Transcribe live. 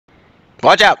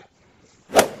Watch out!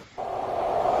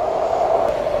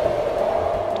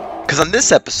 Because on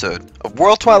this episode of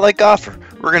World Twilight Golfer,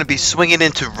 we're going to be swinging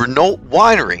into Renault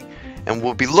Winery, and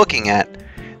we'll be looking at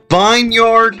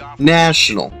Vineyard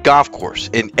National Golf Course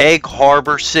in Egg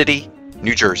Harbor City,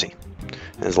 New Jersey.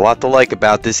 There's a lot to like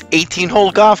about this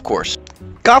 18-hole golf course.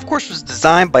 Golf course was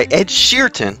designed by Ed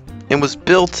Shearton and was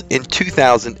built in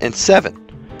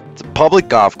 2007. It's a public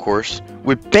golf course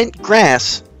with bent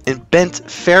grass and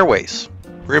bent fairways.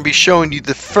 We're going to be showing you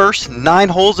the first 9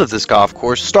 holes of this golf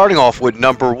course, starting off with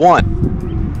number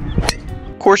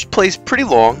 1. Course plays pretty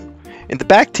long. In the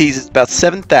back tees, it's about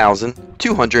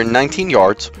 7,219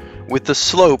 yards with a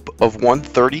slope of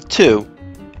 132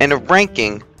 and a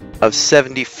ranking of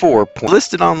 74 points.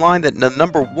 Listed online that the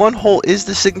number 1 hole is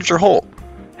the signature hole.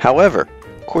 However,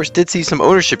 of course, did see some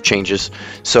ownership changes,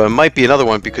 so it might be another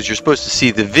one because you're supposed to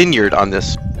see the Vineyard on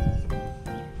this.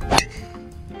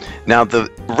 Now, the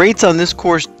rates on this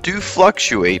course do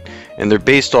fluctuate, and they're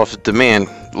based off of demand.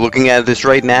 Looking at this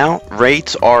right now,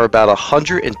 rates are about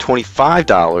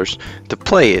 $125 to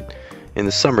play it in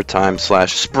the summertime /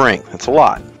 spring. That's a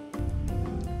lot.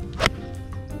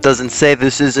 Doesn't say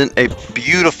this isn't a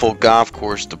beautiful golf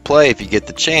course to play if you get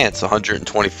the chance.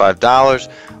 $125,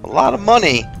 a lot of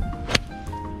money,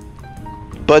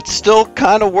 but still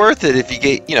kind of worth it if you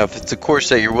get, if it's a course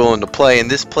that you're willing to play. And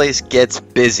this place gets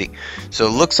busy, so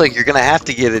it looks like you're gonna have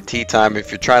to get a tee time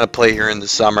if you're trying to play here in the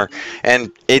summer.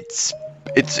 And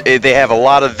they have a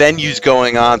lot of venues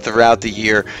going on throughout the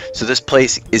year, so this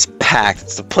place is packed.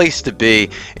 It's the place to be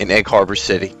in Egg Harbor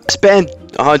City. Spend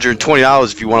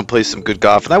 $120 if you want to play some good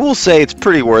golf, and I will say it's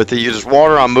pretty worth it. You just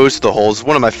water on most of the holes. It's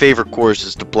one of my favorite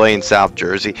courses to play in South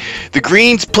Jersey. The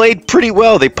greens played pretty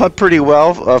well. They putt pretty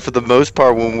well for the most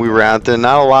part when we were out there.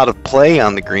 Not a lot of play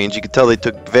on the greens. You can tell they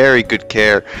took very good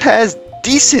care. It has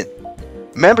decent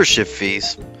membership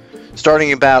fees,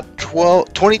 starting about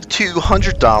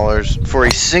 $2,200 for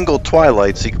a single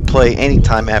Twilight, so you can play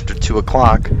anytime after 2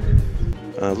 o'clock.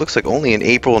 Looks like only in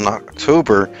April and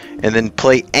October, and then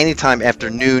play anytime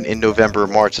after noon in November or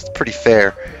March. That's pretty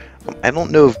fair. I don't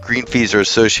know if green fees are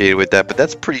associated with that, but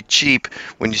that's pretty cheap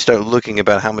when you start looking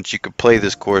about how much you could play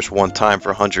this course one time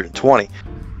for $120.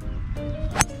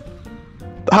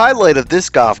 The highlight of this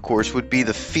golf course would be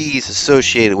the fees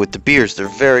associated with the beers. They're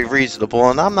very reasonable,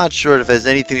 and I'm not sure if it has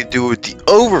anything to do with the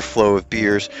overflow of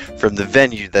beers from the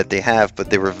venue that they have,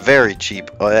 but they were very cheap,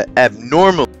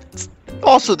 abnormal. It's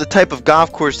also the type of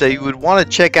golf course that you would want to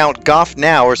check out Golf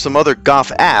Now or some other golf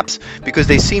apps, because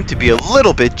they seem to be a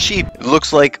little bit cheap. It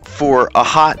looks like for a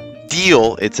hot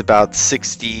deal it's about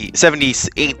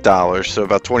 $78, so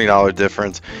about $20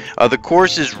 difference. The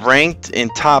course is ranked in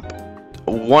top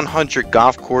 100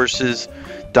 golf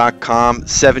courses.com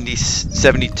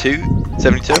 72,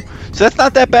 so that's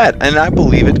not that bad, and I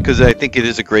believe it because I think it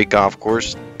is a great golf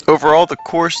course. Overall, the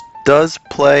course does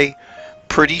play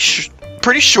pretty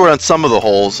short on some of the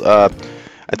holes.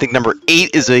 I think number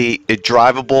 8 is a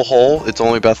drivable hole. It's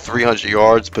only about 300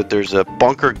 yards, but there's a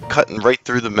bunker cutting right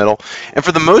through the middle. And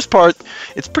for the most part,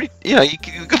 it's pretty, you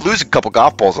could lose a couple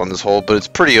golf balls on this hole, but it's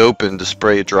pretty open to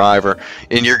spray a driver.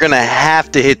 And you're going to have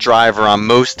to hit driver on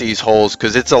most of these holes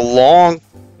because it's a long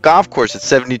golf course at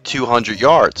 7,200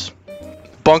 yards.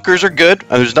 Bunkers are good.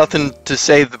 There's nothing to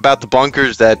say about the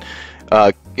bunkers that,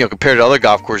 compared to other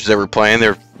golf courses that we're playing,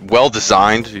 they're well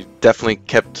designed. You definitely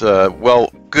kept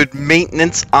good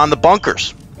maintenance on the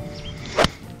bunkers.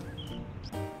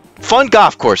 Fun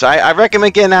golf course. I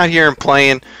recommend getting out here and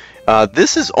playing.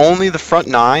 This is only the front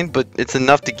 9, but it's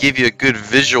enough to give you a good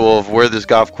visual of where this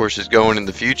golf course is going in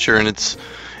the future. And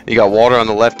you got water on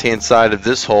the left-hand side of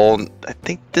this hole. And I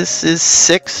think this is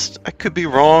 6th. I could be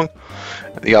wrong.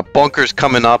 You got bunkers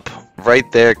coming up right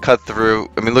there, cut through.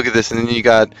 I mean, look at this, and then you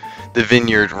got the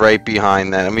Vineyard right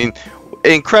behind that. I mean,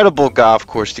 incredible golf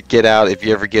course to get out if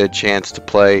you ever get a chance to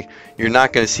play. You're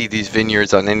not going to see these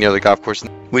Vineyards on any other golf course,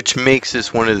 which makes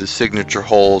this one of the signature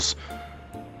holes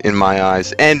in my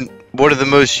eyes, and one of the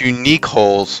most unique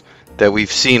holes that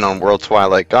we've seen on World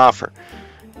Twilight Golfer.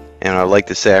 And I'd like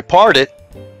to say I parred it,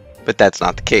 but that's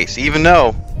not the case, even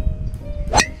though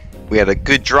we had a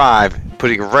good drive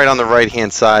putting it right on the right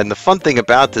hand side. And the fun thing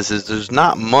about this is there's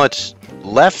not much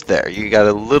left there. You got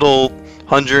a little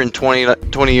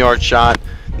 120 yard shot,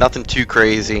 nothing too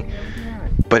crazy,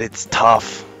 but it's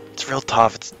tough. It's real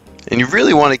tough. And you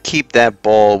really want to keep that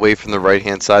ball away from the right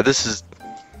hand side. This is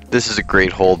a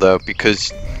great hole though,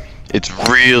 because it's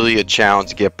really a challenge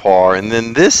to get par. And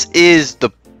then this is the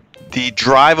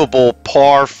drivable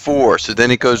par 4, so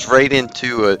then it goes right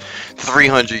into a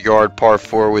 300 yard par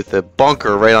 4 with a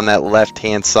bunker right on that left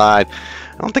hand side.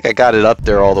 I don't think I got it up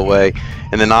there all the way.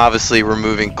 And then obviously we're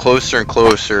moving closer and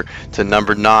closer to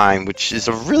number 9, which is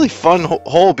a really fun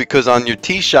hole because on your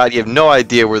tee shot you have no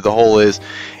idea where the hole is,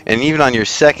 and even on your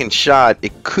second shot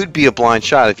it could be a blind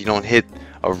shot if you don't hit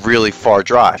a really far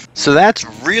drive. So that's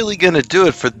really going to do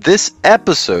it for this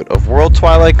episode of World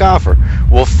Twilight Golfer.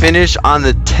 We'll finish on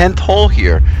the 10th hole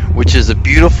here, which is a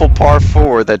beautiful par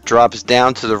 4 that drops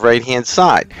down to the right hand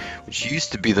side, which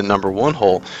used to be the number 1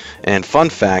 hole. And fun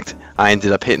fact, I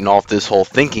ended up hitting off this hole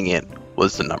thinking it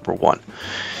was the number 1.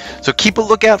 So keep a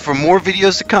lookout for more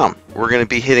videos to come. We're going to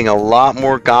be hitting a lot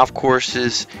more golf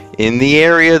courses in the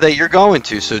area that you're going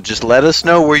to. So just let us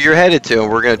know where you're headed to,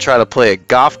 and we're going to try to play a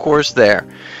golf course there.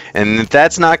 And if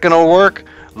that's not going to work,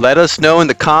 let us know in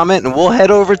the comment, and we'll head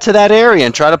over to that area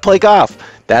and try to play golf.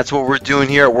 That's what we're doing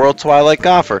here at World Twilight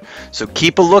Golfer. So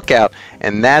keep a lookout,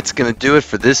 and that's going to do it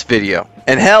for this video.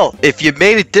 And hell, if you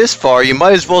made it this far, you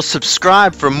might as well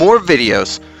subscribe for more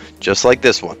videos just like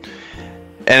this one.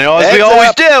 And as we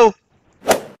always do,